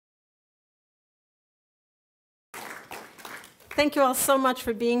Thank you all so much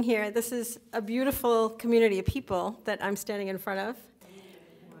for being here. This is a beautiful community of people that I'm standing in front of.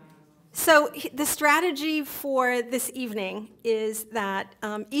 So the strategy for this evening is that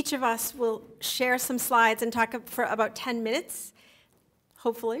each of us will share some slides and talk for about 10 minutes,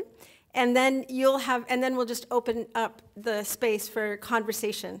 hopefully, and then we'll just open up the space for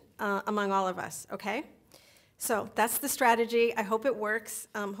conversation among all of us, okay? So that's the strategy. I hope it works.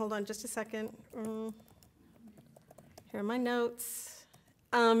 Hold on just a second. Here are my notes.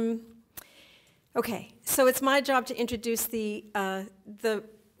 Okay, so it's my job to introduce the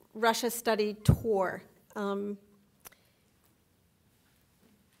Russia study tour.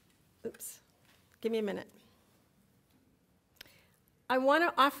 Oops, give me a minute. I want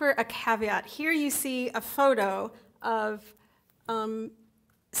to offer a caveat. Here you see a photo of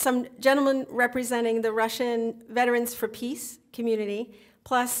some gentlemen representing the Russian Veterans for Peace community,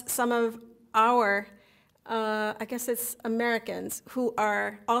 plus some of our I guess it's Americans who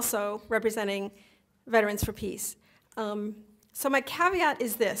are also representing Veterans for Peace. So my caveat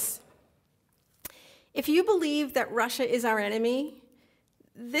is this. If you believe that Russia is our enemy,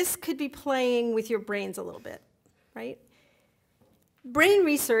 this could be playing with your brains a little bit, right? Brain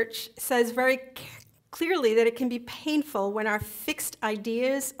research says very clearly that it can be painful when our fixed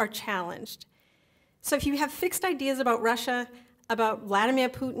ideas are challenged. So if you have fixed ideas about Russia, about Vladimir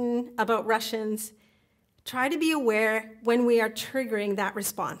Putin, about Russians, try to be aware when we are triggering that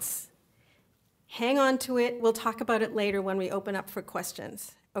response. Hang on to it. We'll talk about it later when we open up for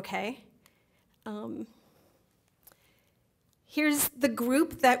questions, okay? Here's the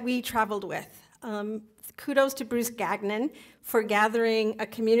group that we traveled with. Kudos to Bruce Gagnon for gathering a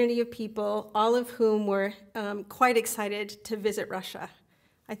community of people, all of whom were quite excited to visit Russia.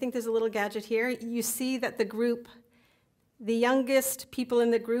 I think there's a little gadget here. You see that the group, the youngest people in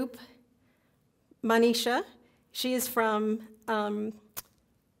the group, Manisha, she is from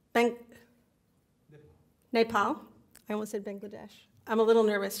Nepal. I almost said Bangladesh. I'm a little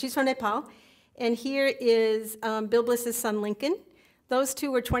nervous. She's from Nepal. And here is Bill Bliss's son, Lincoln. Those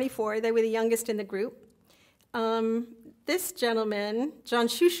two were 24. They were the youngest in the group. This gentleman, John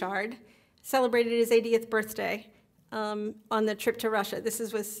Shushard, celebrated his 80th birthday on the trip to Russia.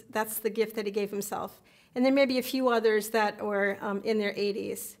 That's the gift that he gave himself. And there may be a few others that were in their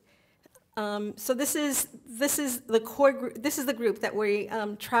 80s. So this is the core group. This is the group that we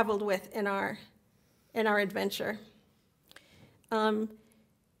traveled with in our adventure.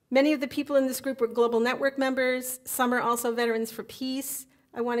 Many of the people in this group were Global Network members. Some are also Veterans for Peace.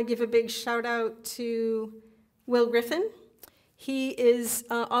 I want to give a big shout out to Will Griffin. He is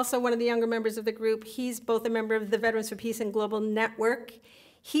also one of the younger members of the group. He's both a member of the Veterans for Peace and Global Network.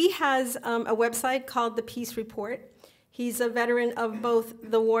 He has a website called The Peace Report. He's a veteran of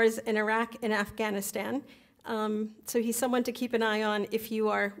both the wars in Iraq and Afghanistan. So he's someone to keep an eye on if you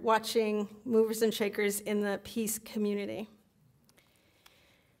are watching movers and shakers in the peace community.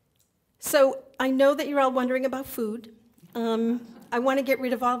 So I know that you're all wondering about food. I want to get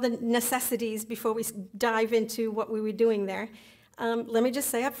rid of all the necessities before we dive into what we were doing there. Let me just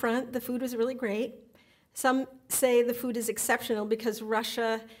say up front, the food was really great. Some say the food is exceptional because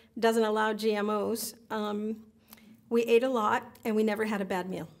Russia doesn't allow GMOs. We ate a lot, and we never had a bad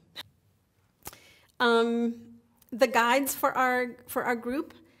meal. The guides for our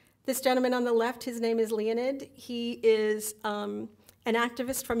group, this gentleman on the left, his name is Leonid. He is an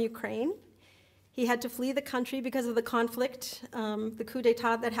activist from Ukraine. He had to flee the country because of the conflict, the coup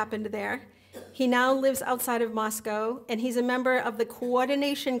d'etat that happened there. He now lives outside of Moscow, and he's a member of the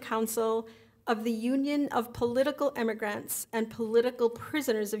Coordination Council of the Union of Political Immigrants and Political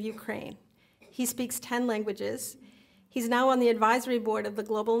Prisoners of Ukraine. He speaks 10 languages. He's now on the advisory board of the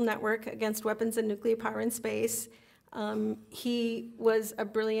Global Network Against Weapons and Nuclear Power in Space. He was a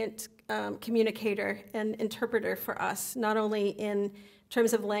brilliant communicator and interpreter for us, not only in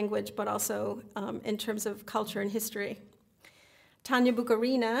terms of language, but also in terms of culture and history. Tanya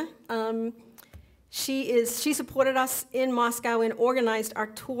Bukarina, she supported us in Moscow and organized our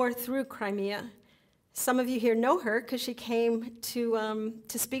tour through Crimea. Some of you here know her because she came to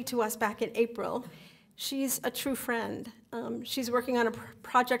speak to us back in April. She's a true friend. She's working on a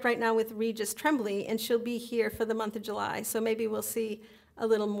project right now with Regis Tremblay, and she'll be here for the month of July, so maybe we'll see a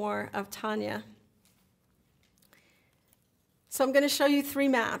little more of Tanya. So I'm going to show you 3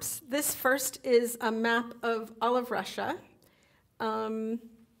 maps. This first is a map of all of Russia. And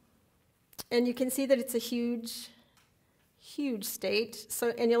you can see that it's a huge, huge state.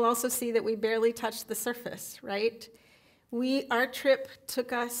 And you'll also see that we barely touched the surface, right? Our trip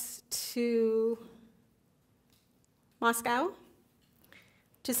took us to Moscow,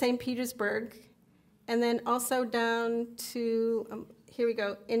 to St. Petersburg, and then also down to, here we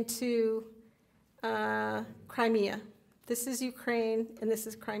go, into Crimea. This is Ukraine, and this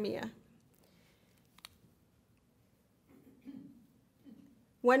is Crimea.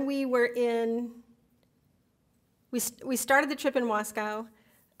 When we were in, we started the trip in Moscow.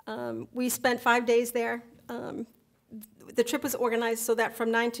 We spent 5 days there. The trip was organized so that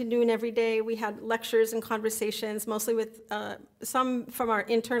from 9 to noon every day we had lectures and conversations, mostly with some from our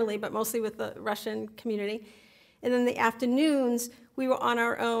internally, but mostly with the Russian community. And then the afternoons, we were on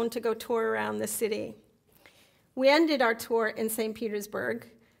our own to go tour around the city. We ended our tour in St. Petersburg.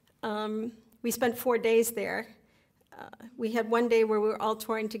 We spent 4 days there. We had 1 day where we were all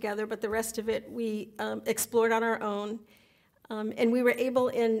touring together, but the rest of it we explored on our own. And we were able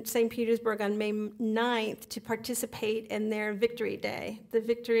in St. Petersburg on May 9th to participate in their Victory Day, the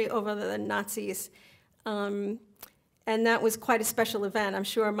victory over the Nazis. And that was quite a special event. I'm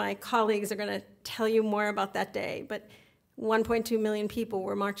sure my colleagues are going to tell you more about that day. But 1.2 million people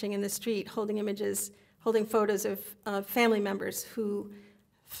were marching in the street, holding images, holding photos of family members who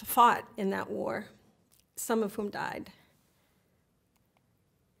fought in that war, some of whom died.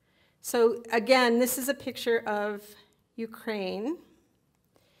 So again, this is a picture of Ukraine.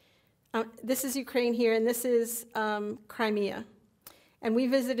 This is Ukraine here, and this is Crimea. And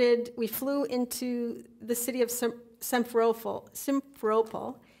we flew into the city of Simferopol,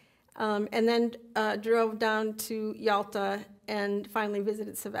 and then drove down to Yalta and finally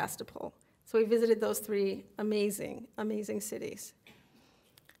visited Sevastopol. So we visited those 3 amazing, amazing cities.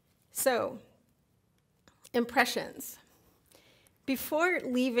 So, impressions. Before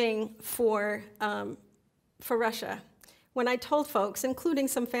leaving for Russia, when I told folks, including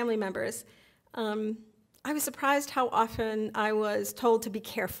some family members, I was surprised how often I was told to be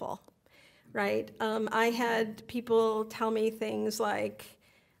careful, right? I had people tell me things like,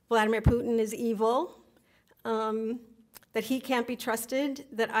 Vladimir Putin is evil, that he can't be trusted,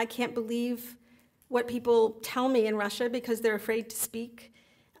 that I can't believe what people tell me in Russia because they're afraid to speak,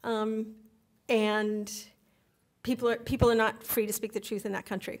 and people are not free to speak the truth in that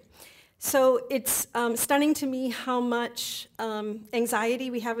country. So it's stunning to me how much anxiety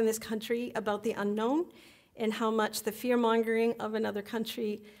we have in this country about the unknown and how much the fear-mongering of another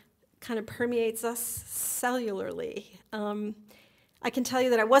country kind of permeates us cellularly. I can tell you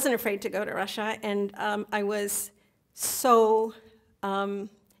that I wasn't afraid to go to Russia, and it was so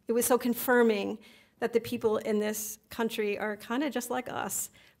confirming that the people in this country are kind of just like us,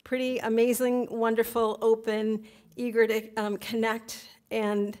 pretty amazing, wonderful, open, eager to connect,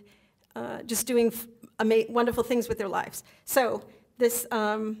 and just doing wonderful things with their lives. So this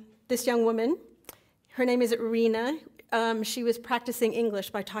young woman, her name is Irina. She was practicing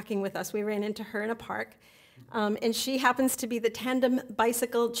English by talking with us. We ran into her in a park. And she happens to be the tandem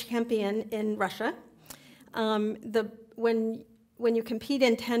bicycle champion in Russia. When you compete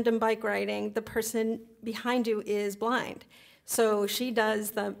in tandem bike riding, the person behind you is blind. So she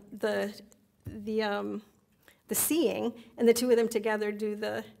does the seeing, and the 2 of them together do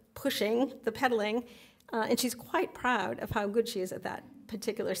the pushing, the pedaling, and she's quite proud of how good she is at that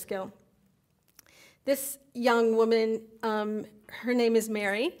particular skill. This young woman, her name is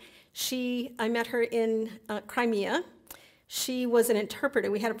Mary. I met her in Crimea. She was an interpreter.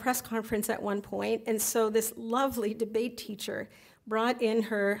 We had a press conference at one point, and so this lovely debate teacher brought in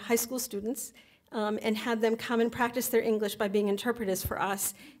her high school students and had them come and practice their English by being interpreters for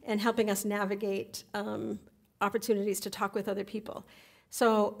us and helping us navigate opportunities to talk with other people.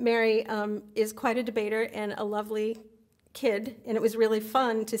 So Mary is quite a debater and a lovely kid, and it was really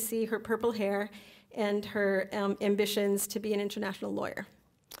fun to see her purple hair and her ambitions to be an international lawyer.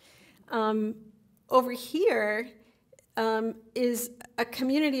 Over here is a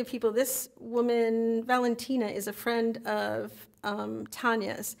community of people. This woman, Valentina, is a friend of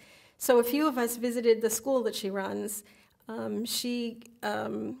Tanya's. So a few of us visited the school that she runs.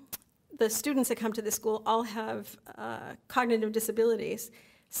 The students that come to the school all have cognitive disabilities,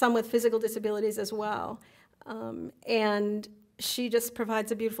 some with physical disabilities as well. And she just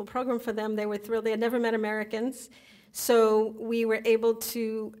provides a beautiful program for them. They were thrilled. They had never met Americans. So we were able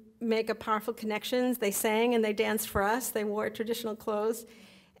to make a powerful connections. They sang and they danced for us. They wore traditional clothes.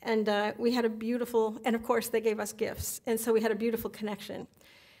 And we had a beautiful, and of course they gave us gifts. And so we had a beautiful connection.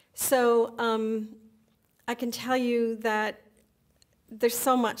 So I can tell you that there's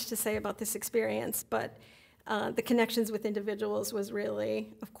so much to say about this experience, but the connections with individuals was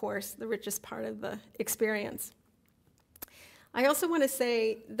really, of course, the richest part of the experience. I also want to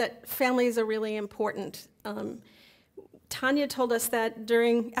say that families are really important. Tanya told us that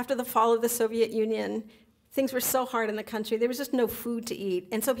after the fall of the Soviet Union, things were so hard in the country, there was just no food to eat,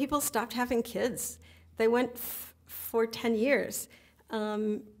 and so people stopped having kids. They went for 10 years,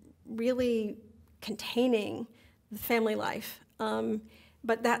 really containing the family life.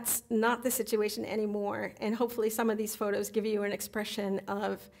 But that's not the situation anymore. And hopefully some of these photos give you an expression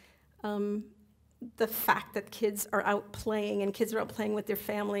of the fact that kids are out playing, and kids are out playing with their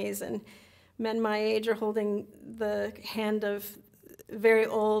families, and men my age are holding the hand of very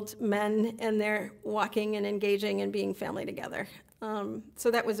old men, and they're walking and engaging and being family together.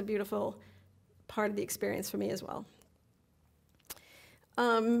 So that was a beautiful part of the experience for me as well.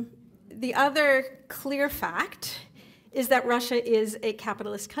 The other clear fact is that Russia is a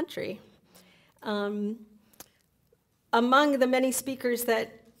capitalist country. Among the many speakers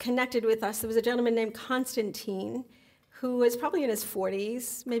that connected with us, there was a gentleman named Konstantin, who was probably in his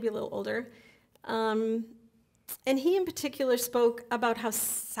 40s, maybe a little older. And he in particular spoke about how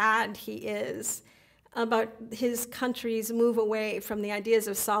sad he is about his country's move away from the ideas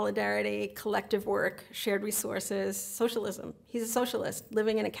of solidarity, collective work, shared resources, socialism. He's a socialist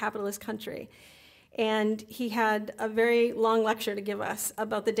living in a capitalist country. And he had a very long lecture to give us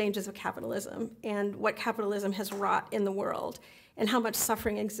about the dangers of capitalism and what capitalism has wrought in the world and how much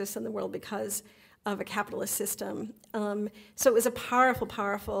suffering exists in the world because of a capitalist system. So it was a powerful,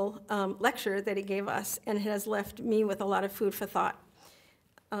 powerful lecture that he gave us, and it has left me with a lot of food for thought.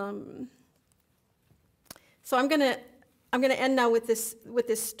 So I'm gonna end now with this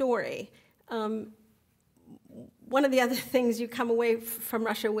story. One of the other things you come away from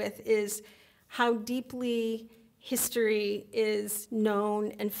Russia with is how deeply history is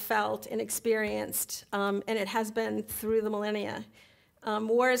known and felt and experienced, and it has been through the millennia.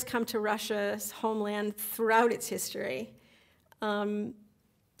 War has come to Russia's homeland throughout its history. And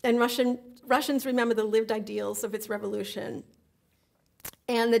Russians remember the lived ideals of its revolution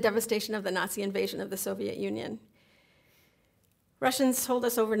and the devastation of the Nazi invasion of the Soviet Union. Russians told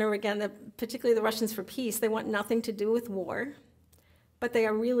us over and over again that, particularly the Russians for peace, they want nothing to do with war, but they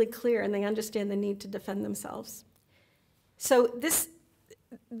are really clear and they understand the need to defend themselves. So this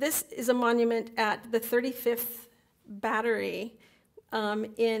is a monument at the 35th Battery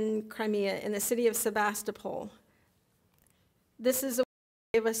in Crimea, in the city of Sebastopol. This is a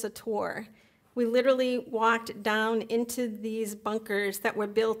gave us a tour. We literally walked down into these bunkers that were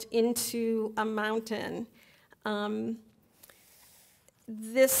built into a mountain.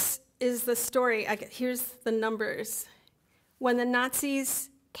 This is the story. Here's the numbers. When the Nazis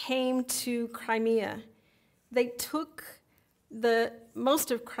came to Crimea, they took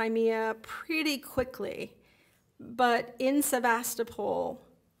most of Crimea pretty quickly. But in Sebastopol,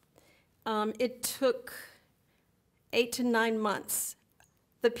 it took 8 to 9 months.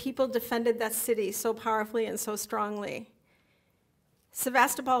 The people defended that city so powerfully and so strongly.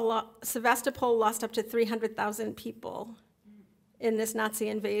 Sebastopol lost up to 300,000 people in this Nazi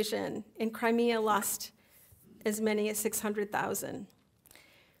invasion, and Crimea lost as many as 600,000.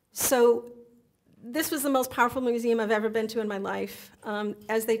 So this was the most powerful museum I've ever been to in my life.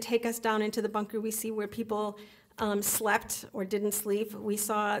 As they take us down into the bunker, we see where people slept or didn't sleep. We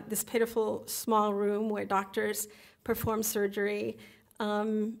saw this pitiful small room where doctors performed surgery,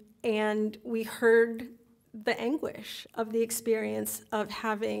 and we heard the anguish of the experience of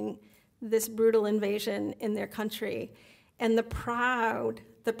having this brutal invasion in their country, and the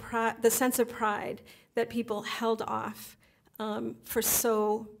sense of pride that people held off for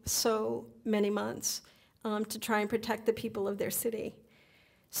so many months to try and protect the people of their city.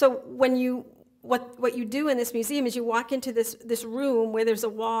 So what you do in this museum is you walk into this room where there's a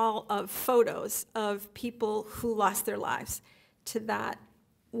wall of photos of people who lost their lives to that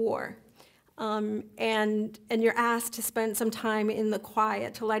war. And you're asked to spend some time in the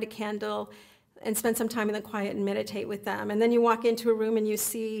quiet, to light a candle and spend some time in the quiet and meditate with them. And then you walk into a room and you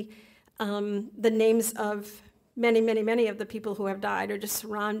see the names of many of the people who have died are just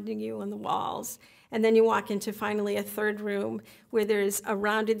surrounding you on the walls. And then you walk into finally a third room where there's a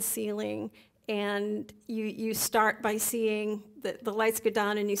rounded ceiling, and you start by seeing the lights go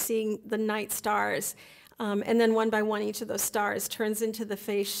down and you seeing the night stars. And then one by one, each of those stars turns into the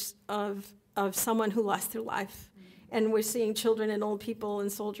face of someone who lost their life. And we're seeing children and old people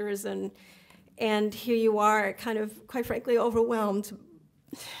and soldiers, and here you are, kind of, quite frankly, overwhelmed.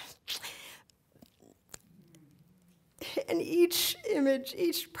 And each image,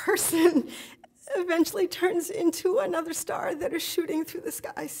 each person eventually turns into another star that is shooting through the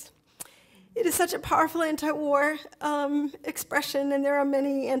skies. It is such a powerful anti-war expression, and there are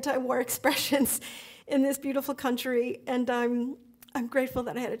many anti-war expressions in this beautiful country, and I'm grateful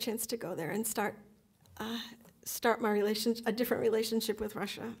that I had a chance to go there and start a different relationship with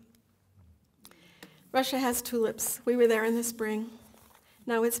Russia. Russia has tulips. We were there in the spring.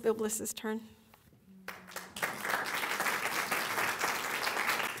 Now it's Bill Bliss's turn.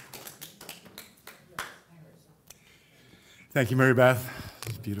 Thank you, Mary Beth.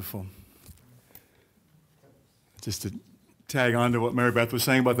 It's beautiful. Just to tag on to what Mary Beth was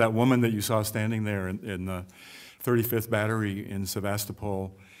saying about that woman that you saw standing there in the 35th Battery in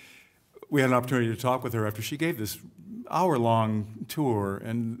Sevastopol. We had an opportunity to talk with her after she gave this hour-long tour,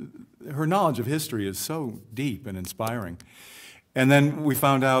 and her knowledge of history is so deep and inspiring. And then we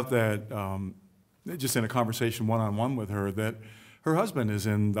found out that, just in a conversation one-on-one with her, that her husband is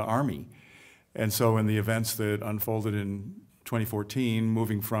in the Army. And so in the events that unfolded in 2014,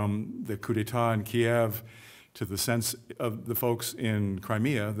 moving from the coup d'etat in Kiev to the sense of the folks in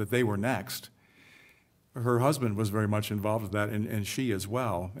Crimea that they were next, her husband was very much involved with that, and she as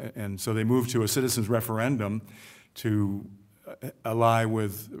well. And so they moved to a citizens' referendum to ally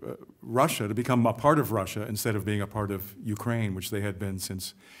with Russia, to become a part of Russia instead of being a part of Ukraine, which they had been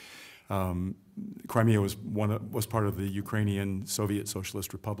since Crimea was part of the Ukrainian Soviet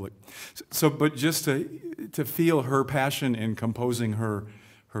Socialist Republic. But just to feel her passion in composing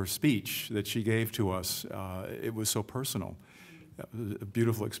her speech that she gave to us, it was so personal. A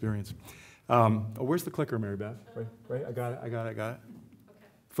beautiful experience. Where's the clicker, Mary Beth? Right? I got it. Okay.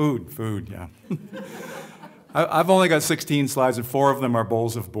 Food, yeah. I've only got 16 slides, and 4 of them are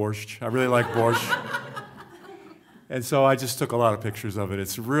bowls of borscht. I really like borscht. And so I just took a lot of pictures of it.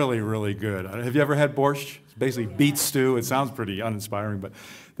 It's really, really good. Have you ever had borscht? It's basically beet stew. It sounds pretty uninspiring, but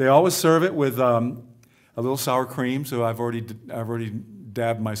they always serve it with a little sour cream, so I've already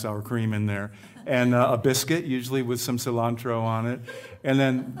dabbed my sour cream in there, and a biscuit, usually with some cilantro on it. And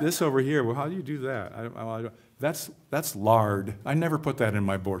then this over here, well, how do you do that? That's lard. I never put that in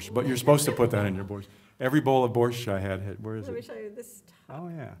my borscht, but you're supposed to put that in your borscht. Every bowl of borscht I had, where is it? Let me show you this top. Oh,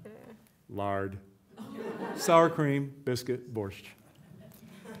 yeah. Lard. Sour cream, biscuit, borscht.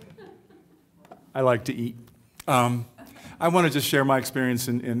 I like to eat. I want to just share my experience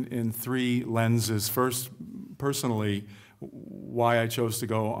in 3 lenses. First, personally, why I chose to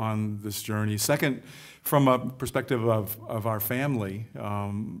go on this journey. Second, from a perspective of our family,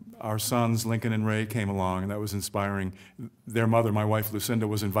 our sons, Lincoln and Ray, came along, and that was inspiring. Their mother, my wife Lucinda,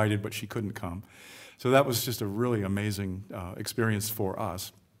 was invited, but she couldn't come. So that was just a really amazing experience for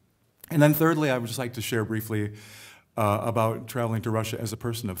us. And then thirdly, I would just like to share briefly about traveling to Russia as a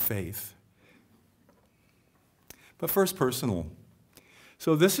person of faith. But first, personal.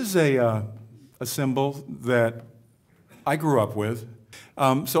 So this is a symbol that I grew up with.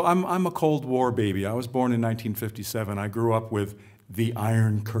 So I'm a Cold War baby. I was born in 1957. I grew up with the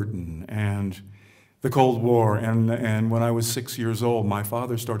Iron Curtain and the Cold War. And when I was 6 years old, my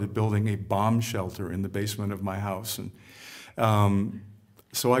father started building a bomb shelter in the basement of my house. And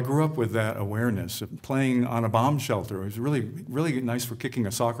so I grew up with that awareness of playing on a bomb shelter. It was really, really nice for kicking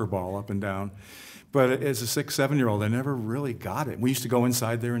a soccer ball up and down. But as a 6, 7-year-old, I never really got it. We used to go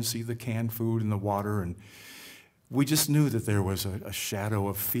inside there and see the canned food and the water, and we just knew that there was a shadow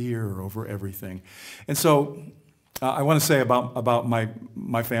of fear over everything. And so I want to say about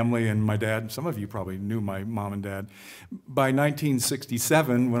my family and my dad. Some of you probably knew my mom and dad. By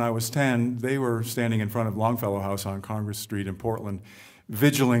 1967, when I was 10, they were standing in front of Longfellow House on Congress Street in Portland,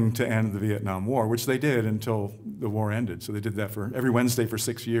 vigiling to end the Vietnam War, which they did until the war ended. So they did that for every Wednesday for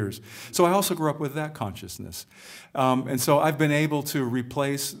 6 years. So I also grew up with that consciousness. And so I've been able to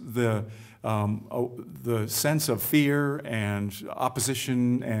replace the sense of fear and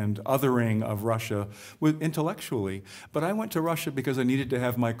opposition and othering of Russia with intellectually. But I went to Russia because I needed to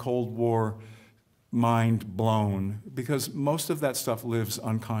have my Cold War mind blown, because most of that stuff lives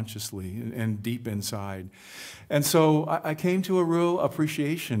unconsciously and deep inside. And so I came to a real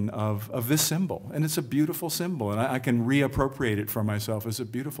appreciation of this symbol, and it's a beautiful symbol, and I can reappropriate it for myself as a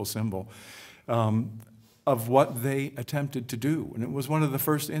beautiful symbol of what they attempted to do. And it was one of the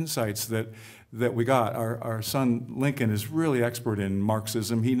first insights that we got. Our son Lincoln is really expert in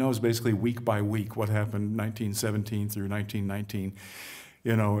Marxism. He knows basically week by week what happened 1917 through 1919.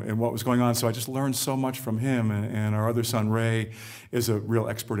 And what was going on. So I just learned so much from him, and our other son, Ray, is a real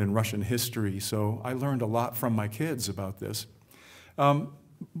expert in Russian history, so I learned a lot from my kids about this.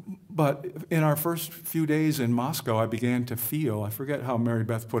 But in our first few days in Moscow, I began to feel, I forget how Mary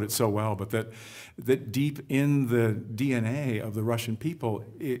Beth put it so well, but that deep in the DNA of the Russian people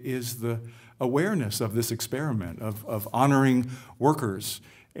is the awareness of this experiment, of honoring workers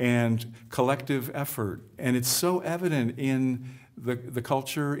and collective effort. And it's so evident in the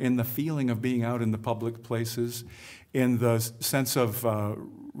culture, in the feeling of being out in the public places, in the sense of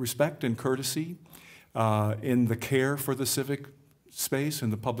respect and courtesy, in the care for the civic space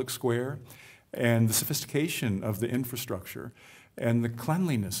and the public square, and the sophistication of the infrastructure, and the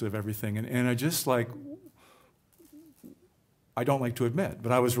cleanliness of everything. And I just I don't like to admit,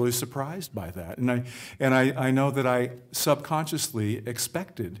 but I was really surprised by that. And I know that I subconsciously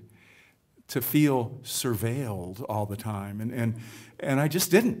expected to feel surveilled all the time, and I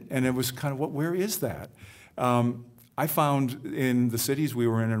just didn't. And it was kind of, where is that? I found in the cities we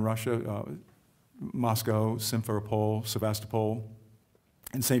were in Russia, Moscow, Simferopol, Sevastopol,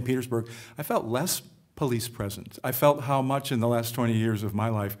 and St. Petersburg, I felt less police presence. I felt how much in the last 20 years of my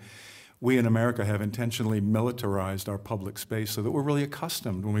life we in America have intentionally militarized our public space so that we're really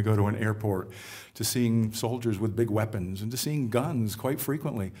accustomed when we go to an airport to seeing soldiers with big weapons and to seeing guns quite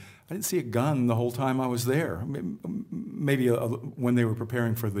frequently. I didn't see a gun the whole time I was there. Maybe when they were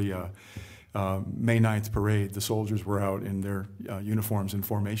preparing for the May 9th parade, the soldiers were out in their uniforms and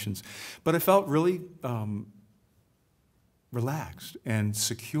formations. But I felt really relaxed and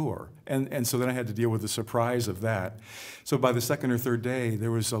secure. And so then I had to deal with the surprise of that. So by the second or third day,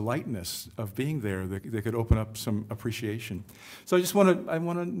 there was a lightness of being there that could open up some appreciation. So I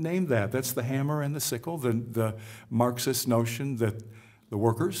want to name that. That's the hammer and the sickle, the Marxist notion that the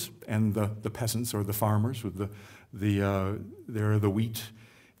workers and the peasants or the farmers with the wheat,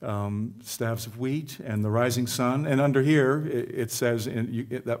 staves of wheat and the rising sun. And under here, it says,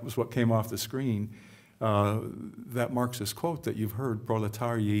 that was what came off the screen, that Marxist quote that you've heard,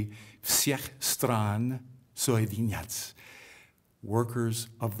 proletarii всех стран соединяться. Workers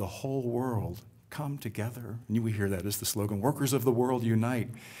of the whole world come together. And we hear that as the slogan, workers of the world unite.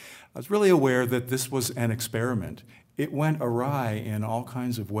 I was really aware that this was an experiment. It went awry in all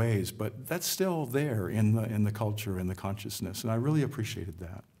kinds of ways, but that's still there in the culture, in the consciousness, and I really appreciated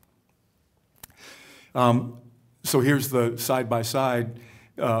that. So here's the side-by-side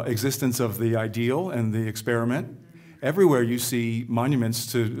existence of the ideal and the experiment. Everywhere you see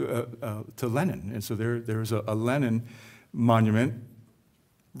monuments to Lenin, and so there's a Lenin monument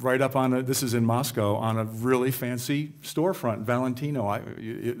right up on this is in Moscow, on a really fancy storefront, Valentino.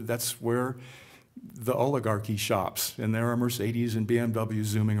 That's where the oligarchy shops, and there are Mercedes and BMWs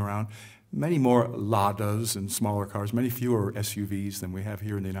zooming around. Many more Ladas and smaller cars, many fewer SUVs than we have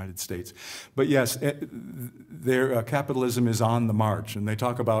here in the United States. But yes, their capitalism is on the march, and they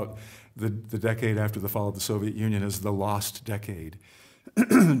talk about the decade after the fall of the Soviet Union as the lost decade,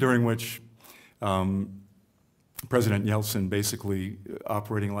 during which President Yeltsin, basically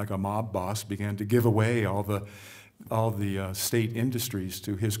operating like a mob boss, began to give away all the state industries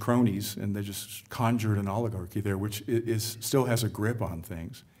to his cronies, and they just conjured an oligarchy there, which still has a grip on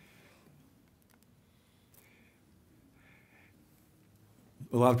things.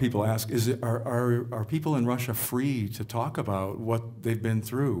 A lot of people ask, are people in Russia free to talk about what they've been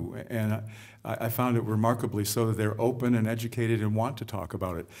through? And I found it remarkably so that they're open and educated and want to talk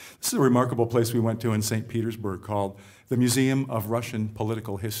about it. This is a remarkable place we went to in St. Petersburg called the Museum of Russian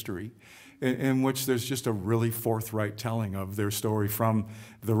Political History, in which there's just a really forthright telling of their story from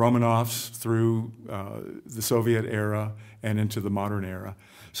the Romanovs through the Soviet era and into the modern era.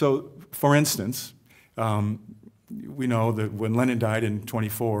 So, for instance, we know that when Lenin died in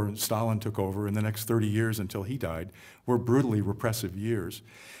 1924, Stalin took over, and the next 30 years until he died were brutally repressive years.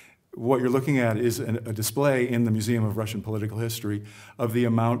 What you're looking at is a display in the Museum of Russian Political History of the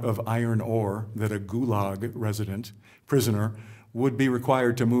amount of iron ore that a Gulag resident, prisoner, would be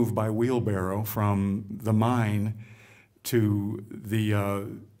required to move by wheelbarrow from the mine to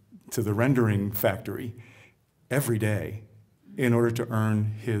the rendering factory every day in order to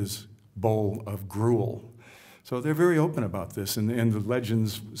earn his bowl of gruel. So they're very open about this, and the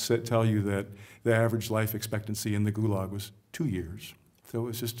legends tell you that the average life expectancy in the Gulag was 2 years. So it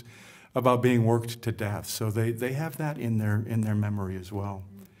was just about being worked to death. So they have that in their memory as well.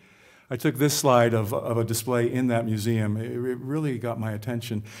 I took this slide of a display in that museum. It really got my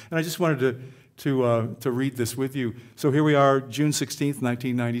attention, and I just wanted to read this with you. So here we are, June 16th,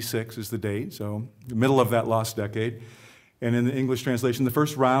 1996 is the date, so the middle of that lost decade. And in the English translation, the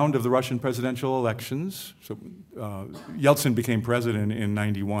first round of the Russian presidential elections. So Yeltsin became president in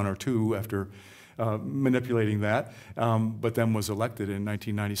 91 or 2 after manipulating that, but then was elected in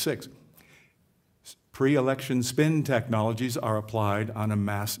 1996. Pre-election spin technologies are applied on a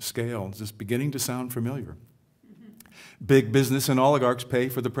mass scale. Is this beginning to sound familiar? Big business and oligarchs pay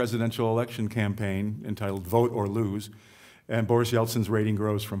for the presidential election campaign entitled Vote or Lose. And Boris Yeltsin's rating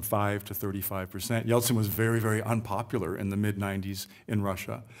grows from 5 to 35%. Yeltsin was very, very unpopular in the mid-90s in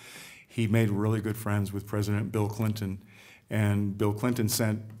Russia. He made really good friends with President Bill Clinton, and Bill Clinton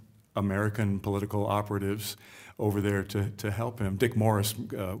sent American political operatives over there to help him, Dick Morris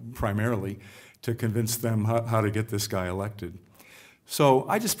primarily, to convince them how to get this guy elected. So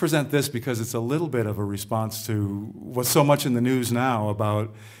I just present this because it's a little bit of a response to what's so much in the news now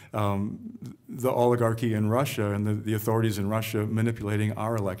about the oligarchy in Russia and the authorities in Russia manipulating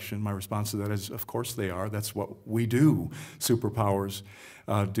our election. My response to that is, of course they are. That's what we do, superpowers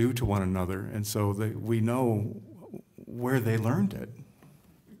do to one another. And so we know where they learned it.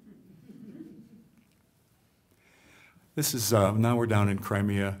 This is, now we're down in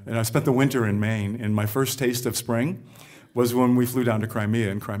Crimea, and I spent the winter in Maine, and my first taste of spring was when we flew down to Crimea,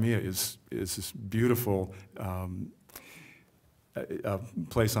 and Crimea is this beautiful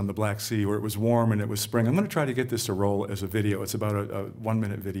place on the Black Sea where it was warm and it was spring. I'm going to try to get this to roll as a video. It's about a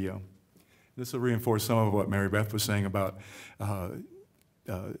 1-minute video. This will reinforce some of what Mary Beth was saying about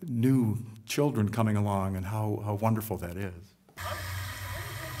new children coming along and how wonderful that is.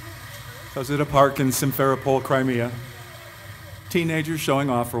 I was at a park in Simferopol, Crimea. Teenagers showing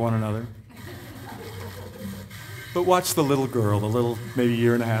off for one another. But watch the little girl, the little maybe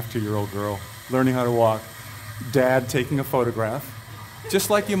 1.5, 2-year-old girl, learning how to walk. Dad taking a photograph, just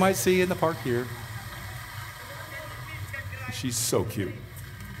like you might see in the park here. She's so cute.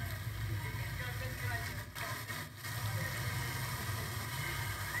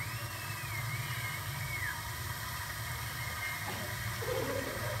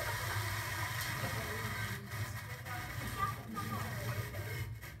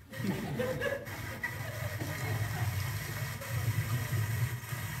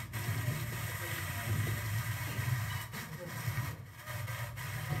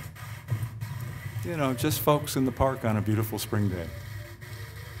 You know, just folks in the park on a beautiful spring day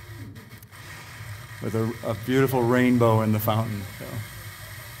with a beautiful rainbow in the fountain. So.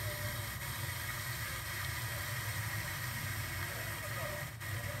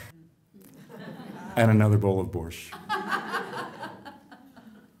 And another bowl of borscht.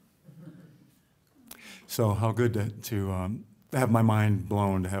 So how good to have my mind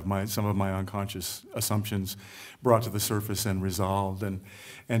blown, to have some of my unconscious assumptions brought to the surface and resolved, and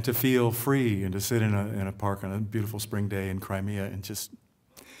to feel free and to sit in a park on a beautiful spring day in Crimea and just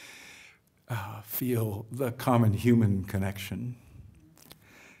feel the common human connection.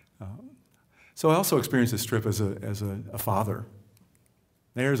 So I also experienced this trip as a father.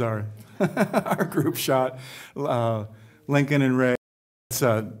 There's our our group shot, Lincoln and Ray. It's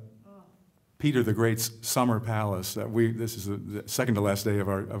Peter the Great's summer palace. This is the second to last day of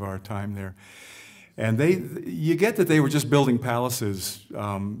our time there, and you get that they were just building palaces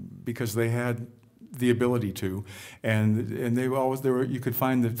because they had the ability to, and you could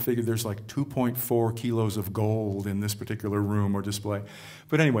find the figure. There's like 2.4 kilos of gold in this particular room or display,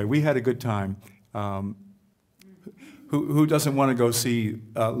 but anyway, we had a good time. Who doesn't want to go see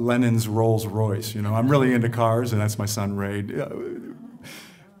Lenin's Rolls Royce? You know, I'm really into cars, and that's my son Ray.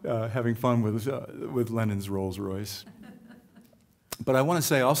 Having fun with Lenin's Rolls Royce. But I want to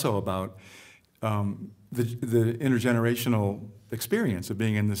say also about the intergenerational experience of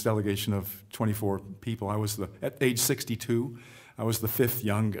being in this delegation of 24 people. At age 62, I was the 5th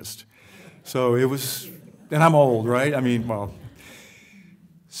youngest. So it was, and I'm old, right? I mean, well,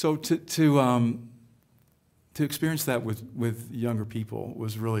 so to experience that with younger people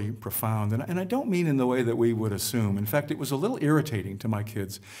was really profound. And I don't mean in the way that we would assume. In fact, it was a little irritating to my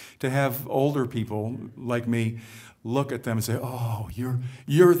kids to have older people like me look at them and say, oh,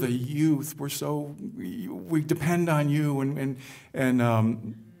 you're the youth. We depend on you.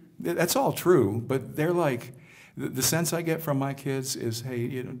 And that's all true. But they're like, the sense I get from my kids is,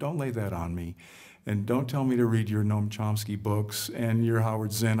 hey, don't lay that on me. And don't tell me to read your Noam Chomsky books and your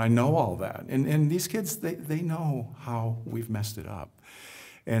Howard Zinn. I know all that. And these kids, they know how we've messed it up.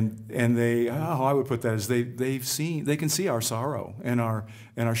 And how I would put that is they can see our sorrow and our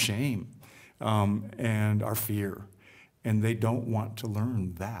shame and our fear. And they don't want to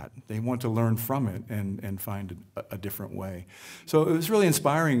learn that. They want to learn from it and find a different way. So it was really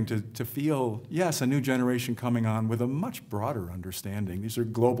inspiring to feel, yes, a new generation coming on with a much broader understanding. These are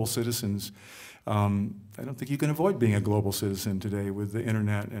global citizens. I don't think you can avoid being a global citizen today with the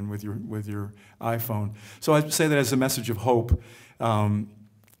internet and with your iPhone. So I say that as a message of hope and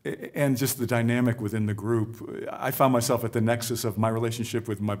just the dynamic within the group. I found myself at the nexus of my relationship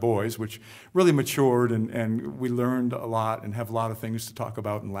with my boys, which really matured, and we learned a lot and have a lot of things to talk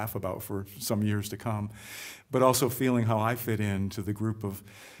about and laugh about for some years to come. But also feeling how I fit into the group of,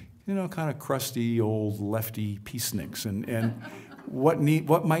 kind of crusty old lefty peaceniks and what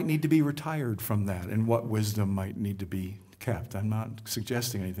might need to be retired from that and what wisdom might need to be kept. I'm not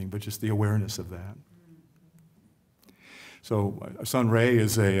suggesting anything, but just the awareness of that. So our son Ray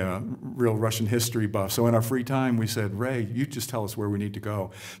is a real Russian history buff. So in our free time, we said, Ray, you just tell us where we need to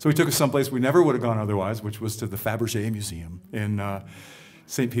go. So he took us someplace we never would have gone otherwise, which was to the Fabergé Museum in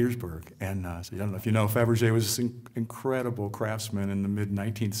St. Petersburg. And so I don't know if you know, Fabergé was this incredible craftsman in the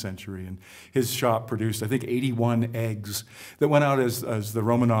mid-19th century. And his shop produced, I think, 81 eggs that went out as the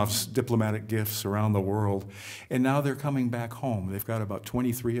Romanovs' diplomatic gifts around the world. And now they're coming back home. They've got about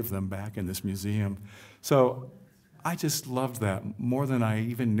 23 of them back in this museum. So I just loved that more than I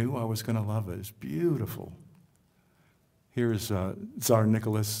even knew I was going to love it. It's beautiful. Here's Tsar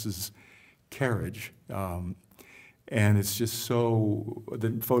Nicholas's carriage. And it's just so,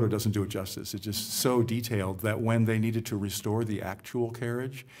 the photo doesn't do it justice. It's just so detailed that when they needed to restore the actual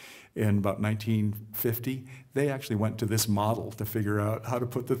carriage in about 1950, they actually went to this model to figure out how to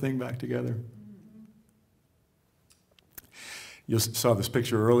put the thing back together. You saw this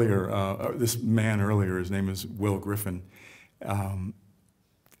picture earlier, this man earlier, his name is Will Griffin. And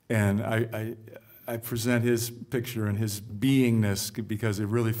I present his picture and his beingness because it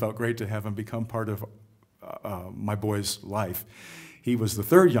really felt great to have him become part of my boy's life. He was the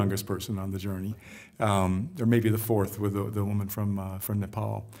third youngest person on the journey, or maybe the fourth with the woman from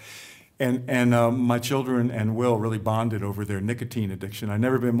Nepal. And my children and Will really bonded over their nicotine addiction. I've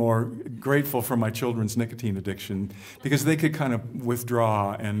never been more grateful for my children's nicotine addiction because they could kind of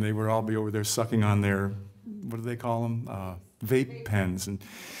withdraw and they would all be over there sucking on their, what do they call them? Vape pens.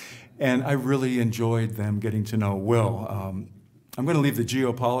 And I really enjoyed them getting to know Will. I'm going to leave the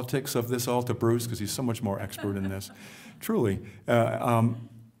geopolitics of this all to Bruce because he's so much more expert in this, truly. But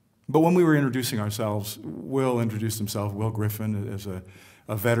when we were introducing ourselves, Will introduced himself, Will Griffin, as a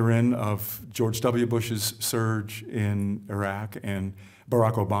veteran of George W. Bush's surge in Iraq and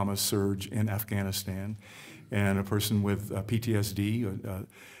Barack Obama's surge in Afghanistan, and a person with PTSD,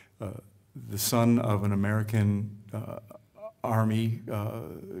 the son of an American Army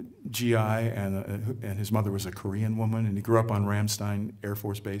GI, and his mother was a Korean woman, and he grew up on Ramstein Air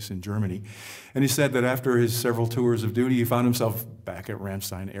Force Base in Germany. And he said that after his several tours of duty, he found himself back at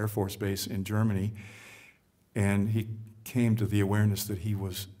Ramstein Air Force Base in Germany, and he came to the awareness that he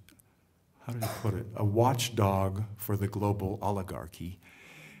was, how did he put it, a watchdog for the global oligarchy.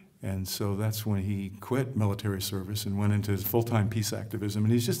 And so that's when he quit military service and went into his full-time peace activism.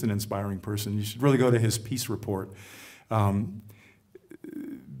 And he's just an inspiring person. You should really go to his peace report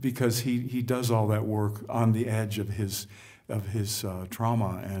because he does all that work on the edge of his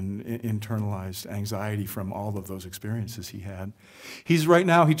trauma and internalized anxiety from all of those experiences he had. He's right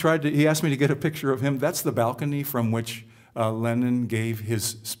now, he asked me to get a picture of him. That's the balcony from which Lenin gave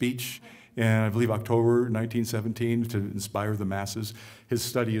his speech in, I believe, October 1917 to inspire the masses. His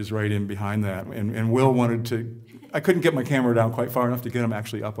study is right in behind that. And Will wanted to, I couldn't get my camera down quite far enough to get him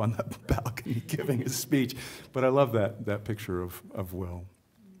actually up on that balcony giving his speech. But I love that picture of Will.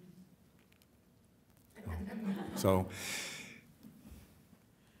 So,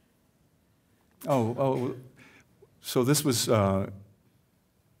 so this was,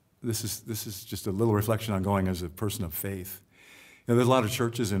 this is just a little reflection on going as a person of faith. You know, there's a lot of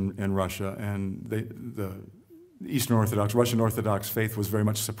churches in Russia, and the Eastern Orthodox, Russian Orthodox faith was very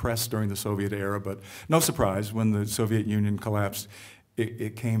much suppressed during the Soviet era, but no surprise, when the Soviet Union collapsed,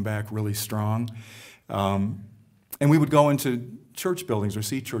 it came back really strong. And we would go into church buildings or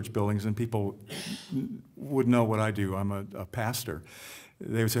see church buildings, and people would know what I do. I'm a pastor.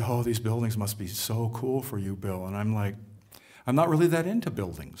 They would say, oh, these buildings must be so cool for you, Bill. And I'm like, I'm not really that into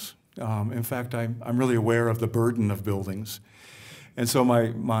buildings. In fact, I'm really aware of the burden of buildings. And so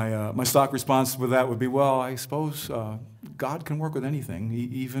my stock response with that would be, well, I suppose God can work with anything,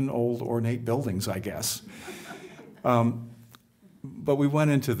 even old ornate buildings, I guess. But we went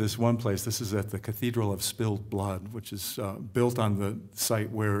into this one place. This is at the Cathedral of Spilled Blood, which is built on the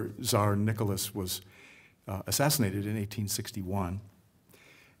site where Tsar Nicholas was assassinated in 1861.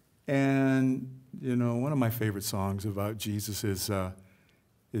 And, you know, one of my favorite songs about Jesus is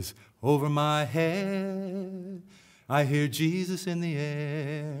over my head, I hear Jesus in the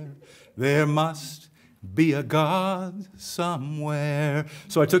air. There must be a God somewhere.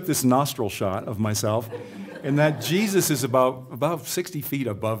 So I took this nostril shot of myself, and that Jesus is about 60 feet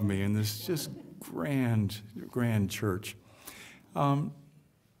above me in this just grand church. As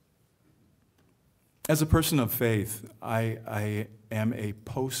a person of faith, I am a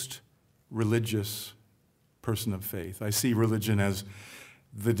post-religious person of faith. I see religion as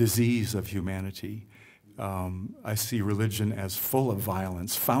the disease of humanity. I see religion as full of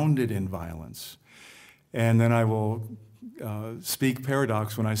violence, founded in violence. And then I will speak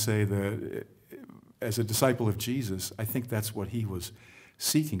paradox when I say that as a disciple of Jesus, I think that's what he was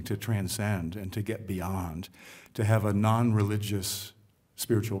seeking to transcend and to get beyond, to have a non-religious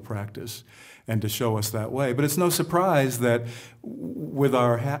spiritual practice, and to show us that way. But it's no surprise that with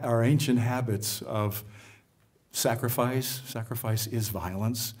our ancient habits of sacrifice is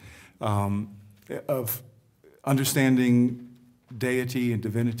violence, of understanding deity and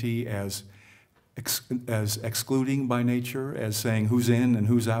divinity as excluding by nature, as saying who's in and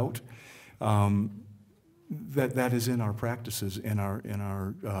who's out, that is in our practices, in our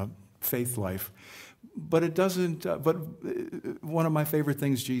faith life. But it doesn't, but one of my favorite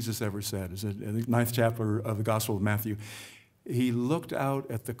things Jesus ever said is in the 9th chapter of the Gospel of Matthew. He looked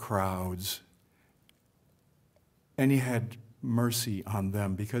out at the crowds and he had mercy on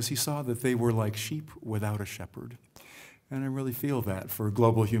them because he saw that they were like sheep without a shepherd. And I really feel that for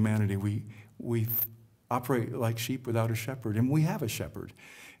global humanity. We operate like sheep without a shepherd, and we have a shepherd.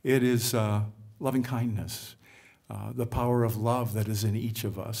 It is loving kindness. The power of love that is in each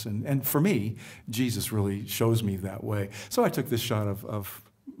of us. And for me, Jesus really shows me that way. So I took this shot of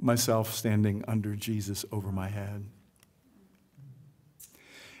myself standing under Jesus over my head.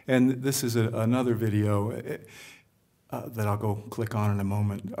 And this is another video that I'll go click on in a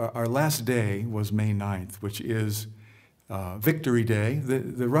moment. Our last day was May 9th, which is Victory Day.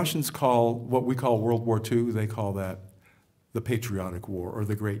 The Russians call what we call World War II, they call that the Patriotic War, or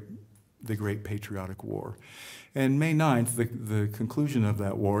the Great Patriotic War. And May 9th, the conclusion of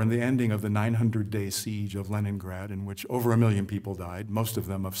that war and the ending of the 900-day siege of Leningrad, in which over 1 million people died, most of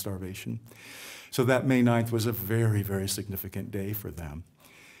them of starvation. So that May 9th was a very, very significant day for them.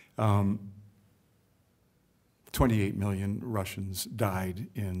 28 million Russians died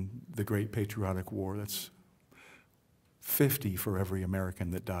in the Great Patriotic War. That's 50 for every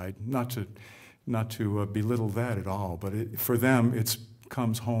American that died. Not to belittle that at all, but for them, it's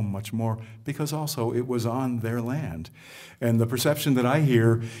comes home much more because also it was on their land. And the perception that I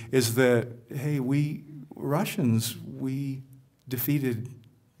hear is that, hey, we Russians, we defeated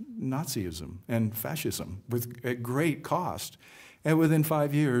Nazism and fascism at great cost. And within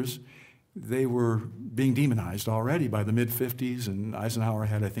 5 years, they were being demonized already by the mid-50s, and Eisenhower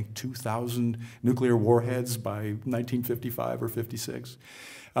had, I think, 2,000 nuclear warheads by 1955 or 56.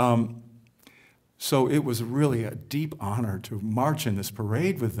 So it was really a deep honor to march in this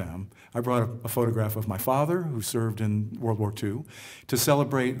parade with them. I brought a photograph of my father, who served in World War II, to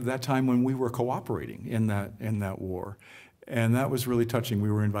celebrate that time when we were cooperating in that war. And that was really touching.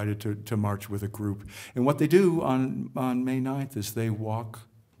 We were invited to march with a group. And what they do on May 9th is they walk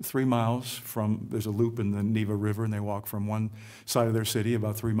 3 miles from, there's a loop in the Neva River, and they walk from one side of their city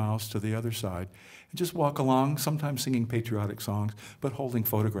about 3 miles to the other side. And just walk along, sometimes singing patriotic songs, but holding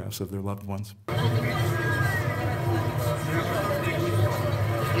photographs of their loved ones.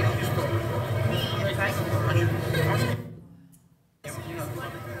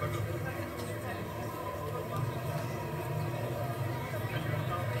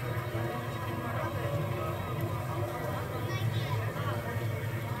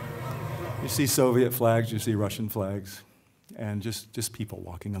 You see Soviet flags, you see Russian flags, and just people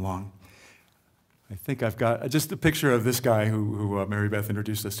walking along. I think I've got just a picture of this guy who Mary Beth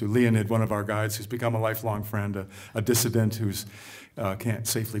introduced us to, Leonid, one of our guides, who's become a lifelong friend, a dissident who's can't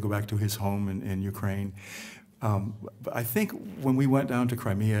safely go back to his home in Ukraine. But I think when we went down to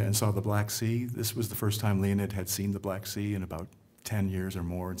Crimea and saw the Black Sea, this was the first time Leonid had seen the Black Sea in about 10 years or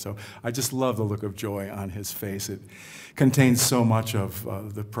more. And so I just love the look of joy on his face. It contains so much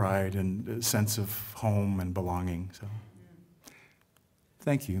of the pride and sense of home and belonging. So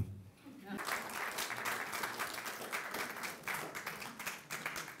thank you.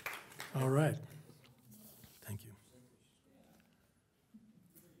 All right. Thank you.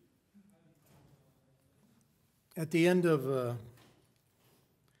 At the end of the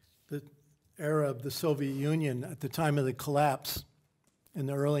era of the Soviet Union, at the time of the collapse in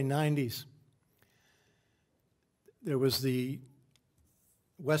the early 90s, there was the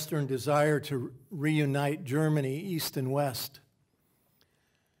Western desire to reunite Germany, East and West.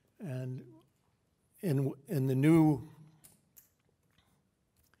 And in the new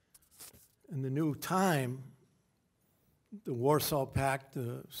time, the Warsaw Pact,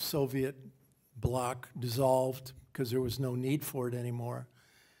 the Soviet bloc, dissolved because there was no need for it anymore.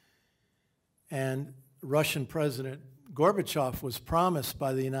 And Russian President Gorbachev was promised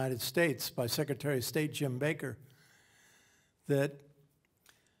by the United States, by Secretary of State Jim Baker, that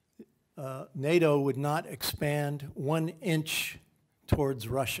NATO would not expand 1 inch towards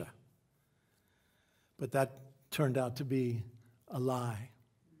Russia. But that turned out to be a lie.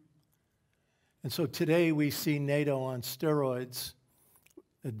 And so today we see NATO on steroids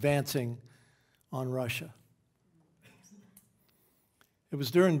advancing on Russia. It was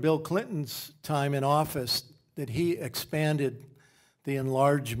during Bill Clinton's time in office that he expanded the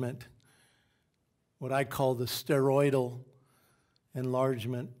enlargement, what I call the steroidal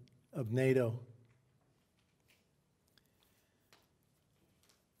enlargement of NATO.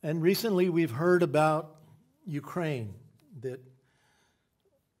 And recently we've heard about Ukraine, that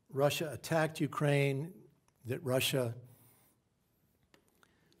Russia attacked Ukraine, that Russia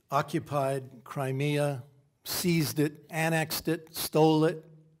occupied Crimea, seized it, annexed it, stole it.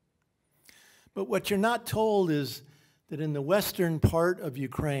 But what you're not told is that in the western part of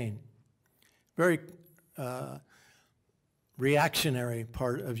Ukraine, very reactionary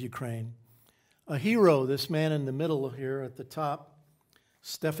part of Ukraine, a hero, this man in the middle here at the top,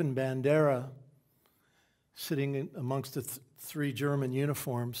 Stefan Bandera, sitting amongst the three German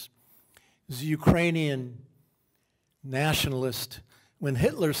uniforms, is a Ukrainian nationalist. When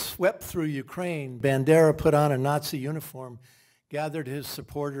Hitler swept through Ukraine, Bandera put on a Nazi uniform, gathered his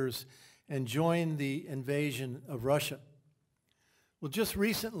supporters, and joined the invasion of Russia. Well, just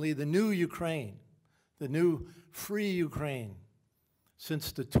recently, the new Ukraine, the new free Ukraine,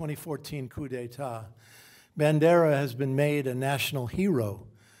 since the 2014 coup d'etat, Bandera has been made a national hero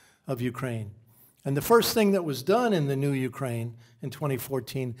of Ukraine. And the first thing that was done in the new Ukraine in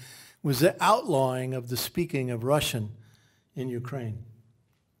 2014 was the outlawing of the speaking of Russian in Ukraine.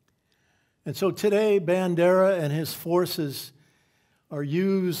 And so today, Bandera and his forces are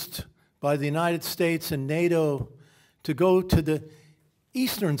used by the United States and NATO to go to the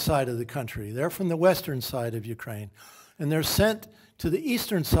eastern side of the country. They're from the western side of Ukraine. And they're sent to the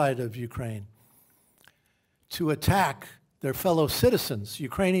eastern side of Ukraine to attack their fellow citizens,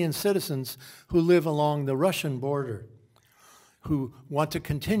 Ukrainian citizens who live along the Russian border, who want to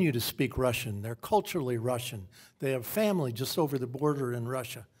continue to speak Russian. They're culturally Russian. They have family just over the border in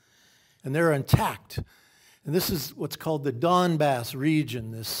Russia. And they're attacked. And this is what's called the Donbass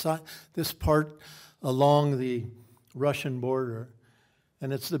region, this part along the Russian border.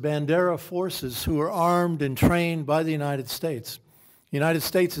 And it's the Bandera forces who are armed and trained by the United States. The United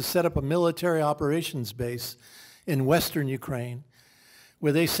States has set up a military operations base in western Ukraine,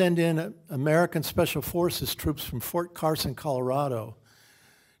 where they send in American Special Forces troops from Fort Carson, Colorado,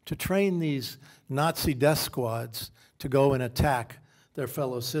 to train these Nazi death squads to go and attack their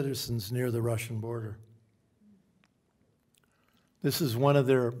fellow citizens near the Russian border. This is one of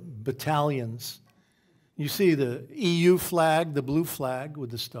their battalions. You see the EU flag, the blue flag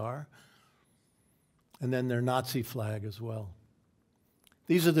with the star, and then their Nazi flag as well.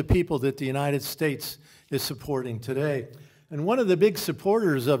 These are the people that the United States is supporting today. And one of the big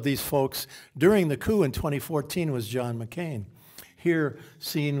supporters of these folks during the coup in 2014 was John McCain. Here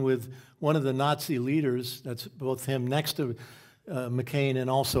seen with one of the Nazi leaders, that's both him next to McCain and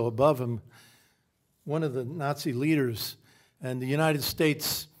also above him, one of the Nazi leaders, and the United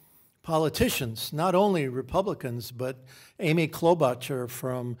States politicians, not only Republicans, but Amy Klobuchar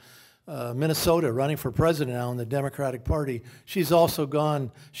from Minnesota, running for president now in the Democratic Party. She also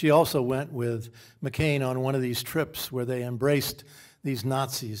went with McCain on one of these trips where they embraced these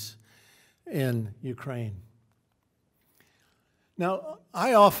Nazis in Ukraine. Now,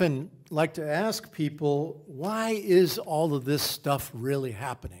 I often like to ask people, why is all of this stuff really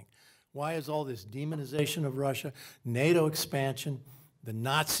happening? Why is all this demonization of Russia, NATO expansion, the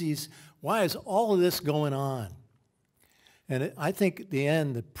Nazis, why is all of this going on? And I think at the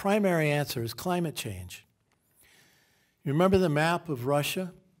end, the primary answer is climate change. You remember the map of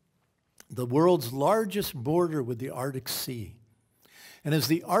Russia? The world's largest border with the Arctic Sea. And as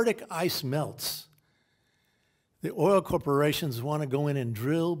the Arctic ice melts, the oil corporations want to go in and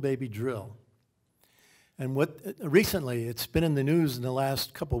drill, baby, drill. And recently, it's been in the news in the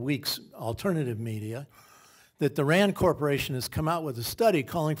last couple of weeks, alternative media, that the RAND Corporation has come out with a study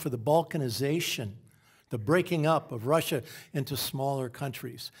calling for the balkanization, the breaking up of Russia into smaller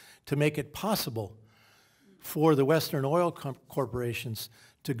countries to make it possible for the Western oil corporations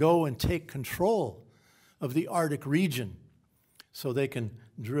to go and take control of the Arctic region so they can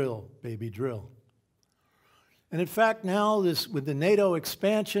drill, baby, drill. And in fact, now with the NATO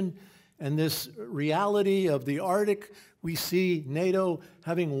expansion and this reality of the Arctic, we see NATO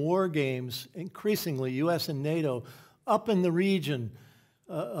having war games, increasingly, U.S. and NATO, up in the region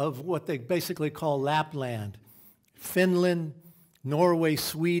of what they basically call Lapland. Finland, Norway,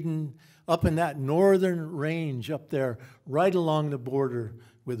 Sweden, up in that northern range up there, right along the border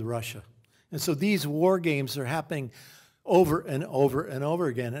with Russia. And so these war games are happening over and over and over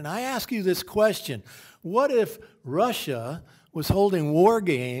again. And I ask you this question: what if Russia was holding war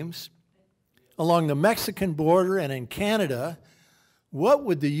games along the Mexican border and in Canada? What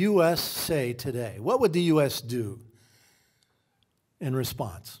would the U.S. say today? What would the U.S. do? in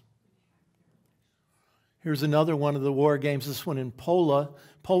response. Here's another one of the war games, this one in Poland,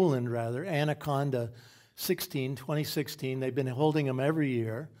 Anaconda 2016. They've been holding them every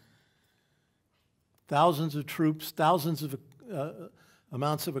year. Thousands of troops, thousands of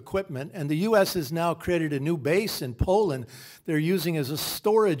amounts of equipment, and the U.S. has now created a new base in Poland they're using as a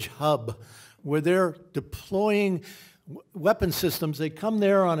storage hub where they're deploying weapon systems. They come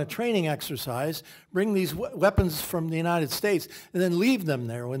there on a training exercise, bring these weapons from the United States, and then leave them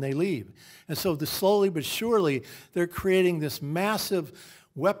there when they leave. And so slowly but surely, they're creating this massive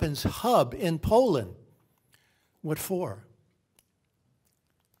weapons hub in Poland. What for?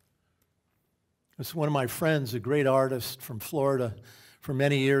 It's one of my friends, a great artist from Florida, for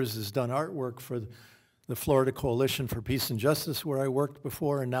many years has done artwork for the Florida Coalition for Peace and Justice, where I worked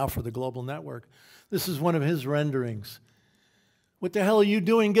before, and now for the Global Network. This is one of his renderings. What the hell are you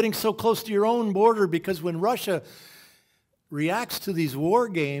doing getting so close to your own border? Because when Russia reacts to these war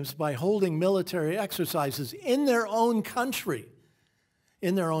games by holding military exercises in their own country,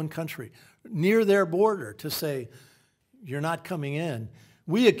 near their border, to say, you're not coming in,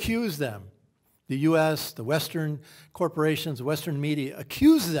 we accuse them. The U.S., the Western corporations, the Western media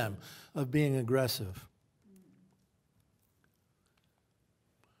accuse them of being aggressive.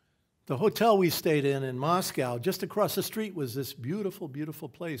 The hotel we stayed in Moscow, just across the street was this beautiful, beautiful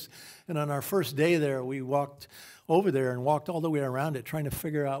place. And on our first day there, we walked over there and walked all the way around it, trying to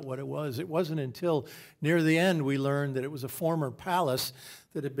figure out what it was. It wasn't until near the end we learned that it was a former palace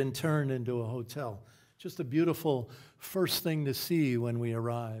that had been turned into a hotel. Just a beautiful first thing to see when we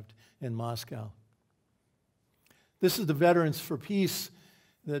arrived in Moscow. This is the Veterans for Peace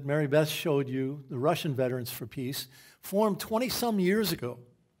that Mary Beth showed you, the Russian Veterans for Peace, formed 20-some years ago.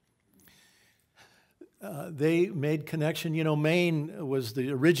 They made connection. You know, Maine was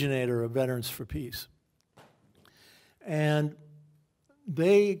the originator of Veterans for Peace. And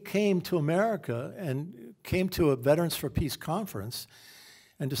they came to America and came to a Veterans for Peace conference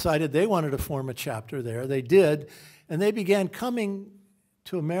and decided they wanted to form a chapter there. They did, and they began coming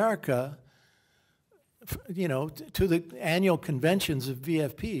to America, you know, to the annual conventions of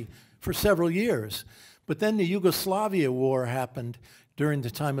VFP for several years. But then the Yugoslavia war happened during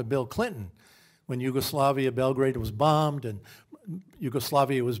the time of Bill Clinton, when Yugoslavia, Belgrade was bombed and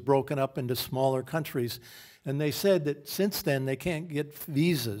Yugoslavia was broken up into smaller countries. And they said that since then they can't get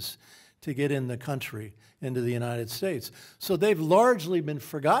visas to get in the country, into the United States. So they've largely been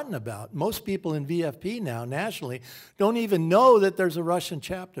forgotten about. Most people in VFP now, nationally, don't even know that there's a Russian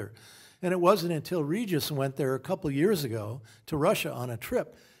chapter. And it wasn't until Regis went there a couple years ago to Russia on a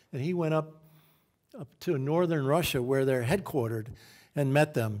trip, and he went up to northern Russia where they're headquartered and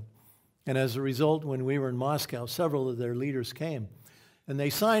met them. And as a result, when we were in Moscow, several of their leaders came. And they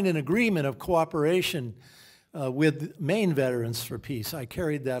signed an agreement of cooperation with Maine Veterans for Peace. I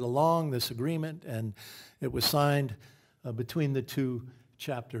carried that along, this agreement, and it was signed between the two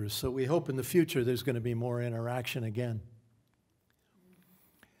chapters. So we hope in the future there's going to be more interaction again.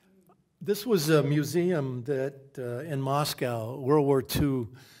 This was a museum that in Moscow, World War II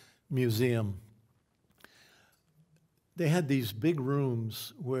museum. They had these big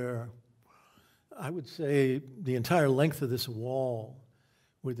rooms where I would say the entire length of this wall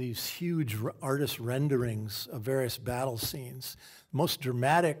were these huge artist renderings of various battle scenes, most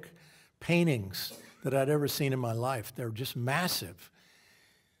dramatic paintings that I'd ever seen in my life. They're just massive,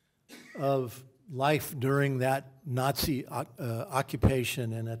 of life during that Nazi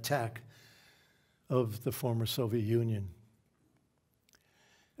occupation and attack of the former Soviet Union.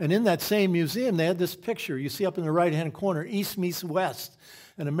 And in that same museum, they had this picture you see up in the right-hand corner, East meets West,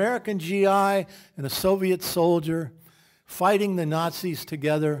 an American GI and a Soviet soldier fighting the Nazis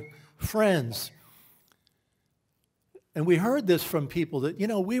together, friends. And we heard this from people that, you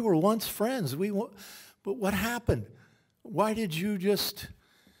know, we were once friends, but what happened? Why did you just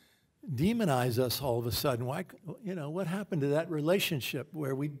demonize us all of a sudden? Why, you know, what happened to that relationship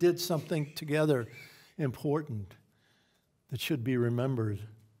where we did something together important that should be remembered?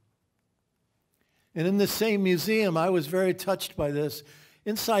 And in the same museum, I was very touched by this.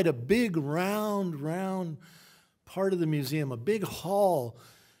 Inside a big round part of the museum, a big hall,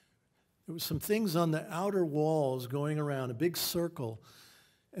 there was some things on the outer walls going around, a big circle,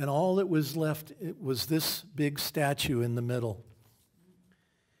 and all that was left, it was this big statue in the middle.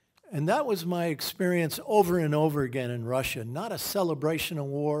 And that was my experience over and over again in Russia. Not a celebration of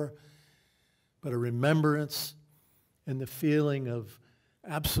war, but a remembrance and the feeling of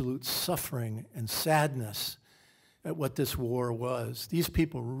absolute suffering and sadness at what this war was. These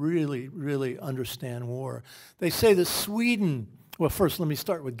people really, really understand war. They say that Sweden Well, first let me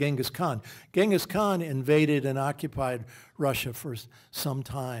start with Genghis Khan. Genghis Khan invaded and occupied Russia for some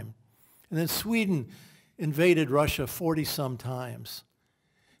time. And then Sweden invaded Russia 40-some times.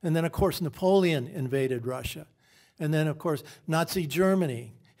 And then, of course, Napoleon invaded Russia. And then, of course, Nazi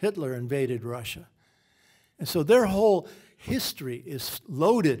Germany, Hitler invaded Russia. And so their whole history is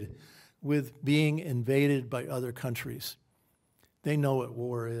loaded with being invaded by other countries. They know what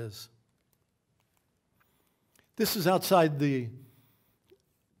war is. This is outside the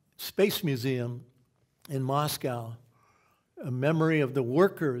Space Museum in Moscow, a memory of the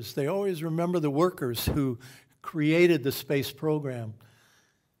workers. They always remember the workers who created the space program.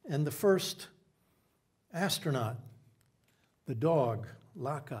 And the first astronaut, the dog,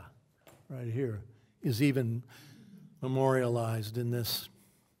 Laka, right here, is even memorialized in this.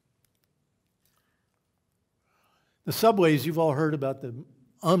 The subways, you've all heard about the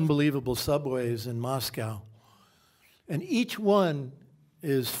unbelievable subways in Moscow. And each one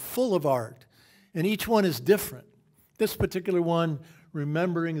is full of art, and each one is different. This particular one,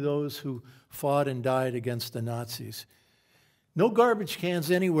 remembering those who fought and died against the Nazis. No garbage cans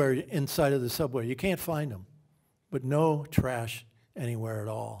anywhere inside of the subway. You can't find them. But no trash anywhere at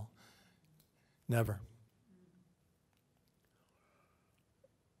all. Never.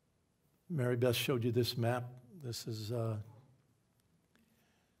 Mary Beth showed you this map. This is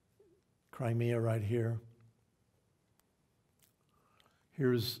Crimea right here.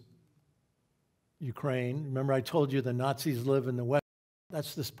 Here's Ukraine. Remember I told you the Nazis live in the west?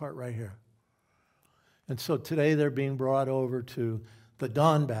 That's this part right here. And so today they're being brought over to the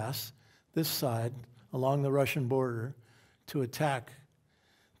Donbass, this side, along the Russian border, to attack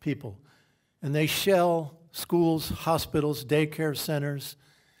people. And they shell schools, hospitals, daycare centers,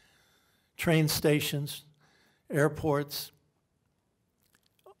 train stations, airports,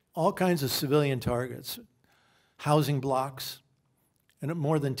 all kinds of civilian targets, housing blocks, and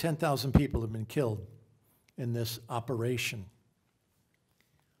more than 10,000 people have been killed in this operation.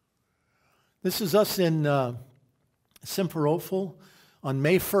 This is us in Simferopol on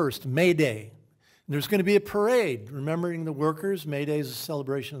May 1st, May Day. And there's going to be a parade remembering the workers. May Day is a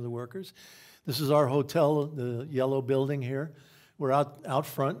celebration of the workers. This is our hotel, the yellow building here. We're out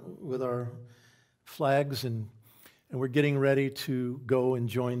front with our flags, and we're getting ready to go and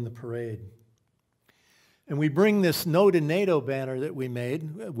join the parade. And we bring this No to NATO banner that we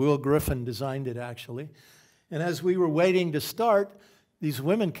made. Will Griffin designed it, actually. And as we were waiting to start, these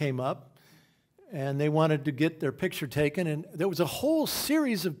women came up, and they wanted to get their picture taken. And there was a whole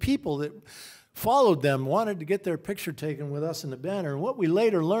series of people that followed them, wanted to get their picture taken with us in the banner. And what we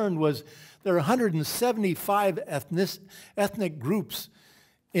later learned was there are 175 ethnic groups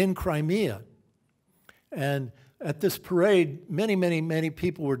in Crimea. And at this parade, many, many, many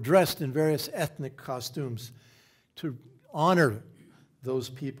people were dressed in various ethnic costumes to honor those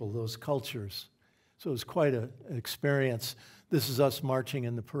people, those cultures. So it was quite an experience. This is us marching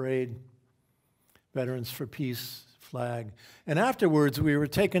in the parade. Veterans for Peace flag. And afterwards, we were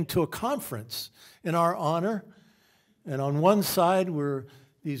taken to a conference in our honor. And on one side were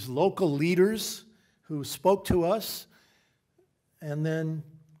these local leaders who spoke to us. And then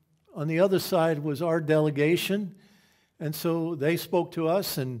on the other side was our delegation. And so they spoke to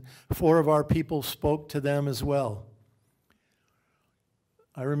us, and 4 of our people spoke to them as well.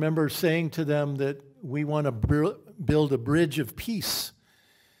 I remember saying to them that we want to build a bridge of peace.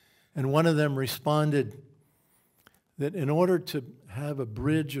 And one of them responded that in order to have a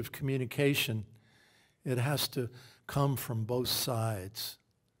bridge of communication, it has to come from both sides.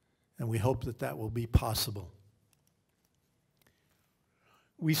 And we hope that that will be possible.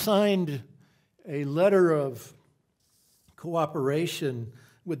 We signed a letter of cooperation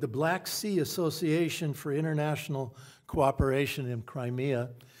with the Black Sea Association for International Cooperation in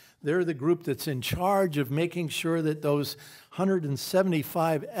Crimea. They're the group that's in charge of making sure that those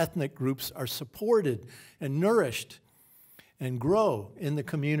 175 ethnic groups are supported and nourished and grow in the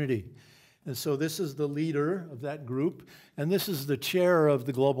community. And so this is the leader of that group, and this is the chair of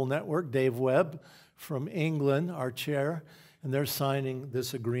the Global Network, Dave Webb, from England, our chair, and they're signing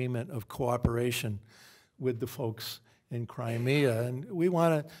this agreement of cooperation with the folks in Crimea. And we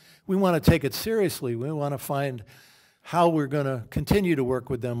want to take it seriously. We want to find how we're going to continue to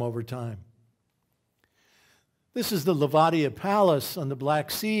work with them over time. This is the Levadia Palace on the Black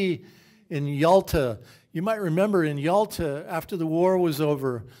Sea in Yalta. You might remember in Yalta, after the war was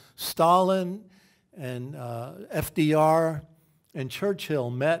over, Stalin and FDR and Churchill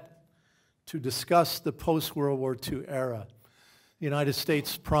met to discuss the post-World War II era. The United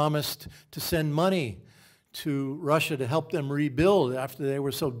States promised to send money to Russia to help them rebuild after they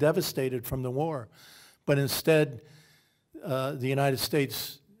were so devastated from the war. But instead, the United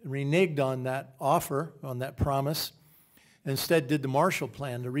States reneged on that offer, on that promise, and instead did the Marshall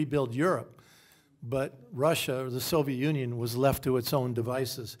Plan to rebuild Europe. But Russia, or the Soviet Union, was left to its own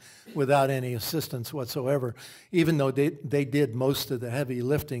devices without any assistance whatsoever, even though they did most of the heavy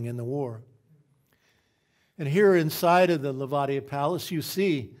lifting in the war. And here inside of the WWIII Palace, you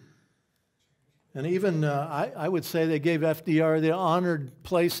see, and even I would say they gave FDR the honored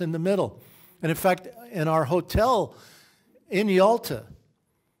place in the middle. And in fact, in our hotel in Yalta,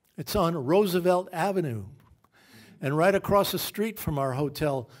 it's on Roosevelt Avenue, and right across the street from our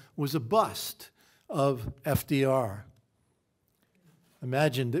hotel was a bust of FDR.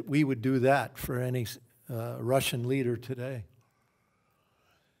 Imagine that we would do that for any Russian leader today.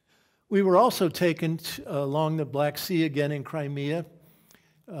 We were also taken along the Black Sea again in Crimea,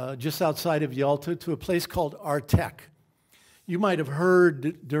 just outside of Yalta, to a place called Artek. You might have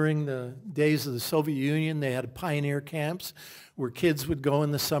heard during the days of the Soviet Union, they had pioneer camps where kids would go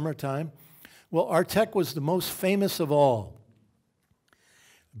in the summertime. Well, Artek was the most famous of all.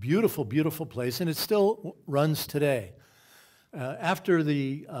 Beautiful, beautiful place, and it still runs today. After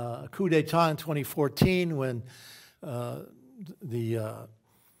the coup d'etat in 2014, when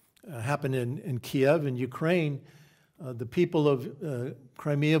happened in Kiev, in Ukraine, the people of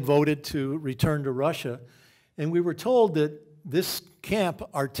Crimea voted to return to Russia, and we were told that this camp,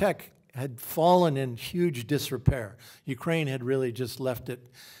 Artek, had fallen in huge disrepair. Ukraine had really just left it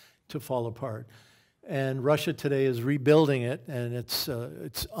to fall apart. And Russia today is rebuilding it, and it's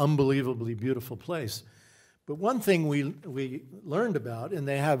unbelievably beautiful place. But one thing we learned about, and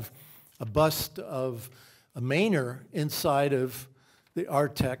they have a bust of a Mainer inside of the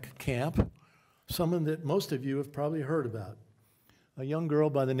Artek camp, someone that most of you have probably heard about, a young girl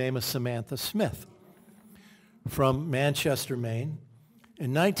by the name of Samantha Smith from Manchester, Maine.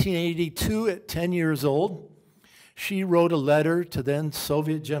 In 1982, at 10 years old, she wrote a letter to then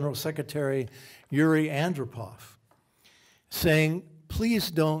Soviet General Secretary Yuri Andropov saying,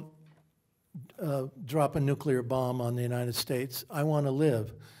 please don't drop a nuclear bomb on the United States. I want to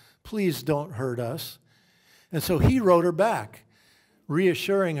live. Please don't hurt us. And so he wrote her back,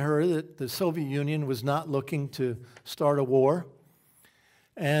 reassuring her that the Soviet Union was not looking to start a war.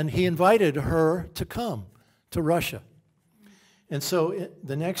 And he invited her to come to Russia. And so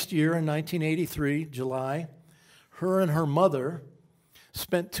the next year, in 1983, July, her and her mother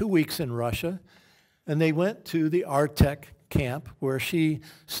spent 2 weeks in Russia, and they went to the Artek camp, where she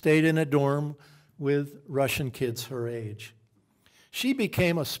stayed in a dorm with Russian kids her age. She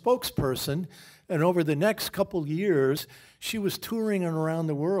became a spokesperson, and over the next couple years, she was touring around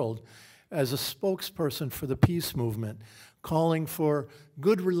the world as a spokesperson for the peace movement, calling for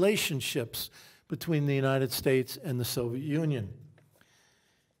good relationships between the United States and the Soviet Union.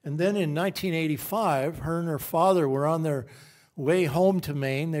 And then in 1985, her and her father were on their way home to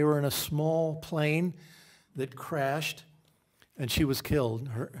Maine. They were in a small plane that crashed, and she was killed.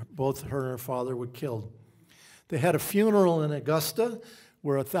 Both her and her father were killed. They had a funeral in Augusta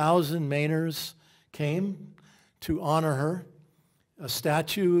where 1,000 Mainers came to honor her. A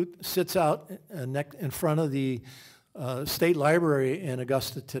statue sits out in front of the State Library in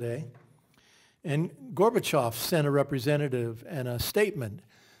Augusta today. And Gorbachev sent a representative and a statement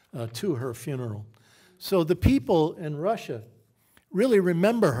to her funeral. So the people in Russia really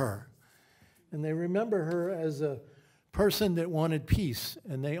remember her. And they remember her as a person that wanted peace,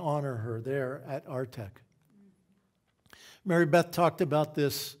 and they honor her there at Artek. Mary Beth talked about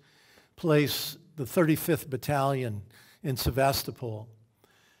this place, the 35th Battalion in Sevastopol,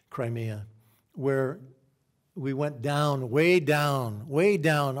 Crimea, where we went down, way down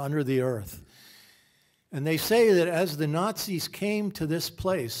under the earth. And they say that as the Nazis came to this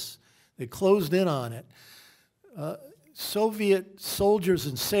place, they closed in on it, Soviet soldiers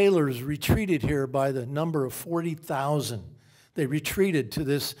and sailors retreated here by the number of 40,000. They retreated to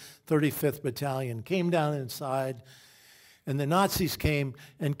this 35th Battalion, came down inside, and the Nazis came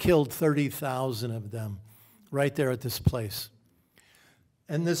and killed 30,000 of them right there at this place.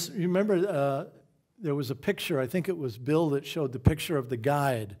 And this, you remember, there was a picture, I think it was Bill that showed the picture of the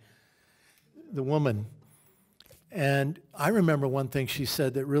guide, the woman. And I remember one thing she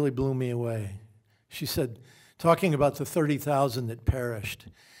said that really blew me away. She said, talking about the 30,000 that perished,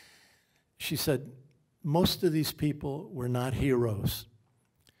 she said, most of these people were not heroes.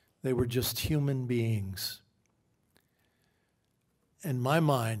 They were just human beings. And my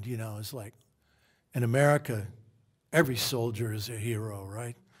mind, you know, is like, in America, every soldier is a hero,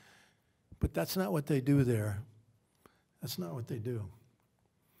 right? But that's not what they do there. That's not what they do.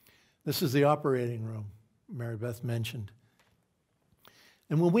 This is the operating room Mary Beth mentioned.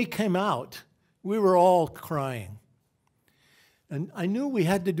 And when we came out, we were all crying. And I knew we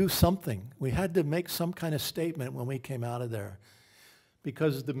had to do something. We had to make some kind of statement when we came out of there.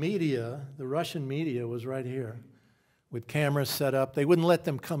 Because the media, the Russian media, was right here with cameras set up. They wouldn't let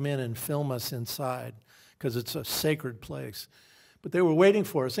them come in and film us inside because it's a sacred place. But they were waiting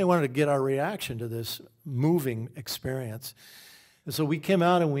for us. They wanted to get our reaction to this moving experience. And so we came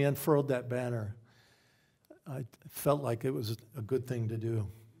out and we unfurled that banner. I felt like it was a good thing to do.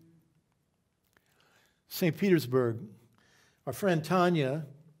 St. Petersburg. Our friend Tanya,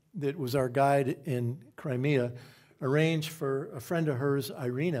 that was our guide in Crimea, arranged for a friend of hers,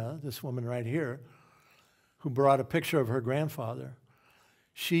 Irina, this woman right here, who brought a picture of her grandfather.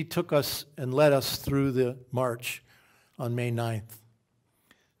 She took us and led us through the march on May 9th.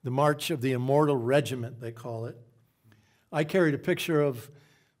 The March of the Immortal Regiment, they call it. I carried a picture of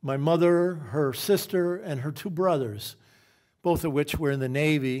my mother, her sister, and her two brothers, both of which were in the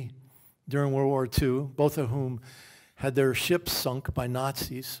Navy during World War II, both of whom had their ships sunk by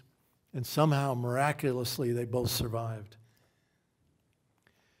Nazis, and somehow, miraculously, they both survived.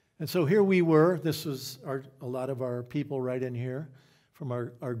 And so here we were. This was a lot of our people right in here from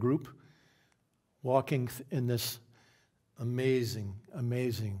our group, walking in this amazing,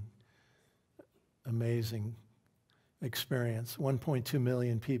 amazing, amazing experience. 1.2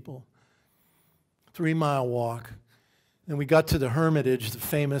 million people. 3-mile walk. And we got to the Hermitage, the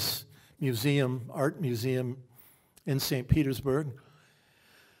famous museum, art museum in St. Petersburg.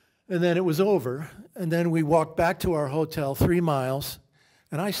 And then it was over. And then we walked back to our hotel 3 miles.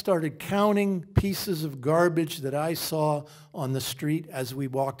 And I started counting pieces of garbage that I saw on the street as we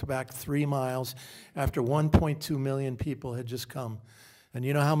walked back 3 miles after 1.2 million people had just come. And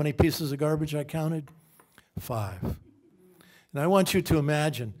you know how many pieces of garbage I counted? 5. And I want you to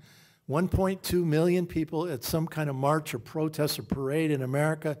imagine 1.2 million people at some kind of march or protest or parade in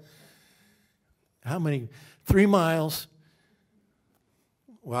America. How many? 3 miles.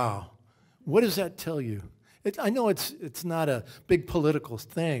 Wow. What does that tell you? I know it's not a big political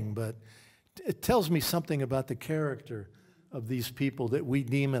thing, but it tells me something about the character of these people that we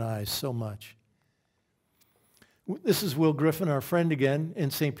demonize so much. This is Will Griffin, our friend again,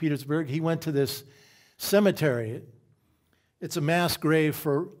 in St. Petersburg. He went to this cemetery. It's a mass grave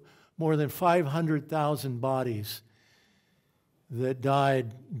for more than 500,000 bodies that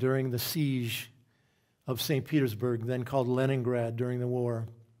died during the siege of St. Petersburg, then called Leningrad during the war.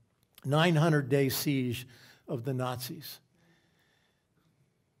 900-day siege of the Nazis.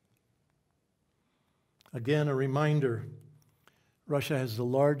 Again, a reminder, Russia has the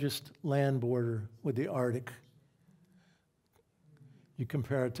largest land border with the Arctic. You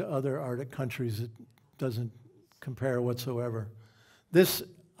compare it to other Arctic countries, it doesn't compare whatsoever. This,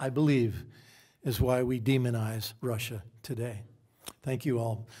 I believe, is why we demonize Russia today. Thank you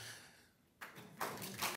all.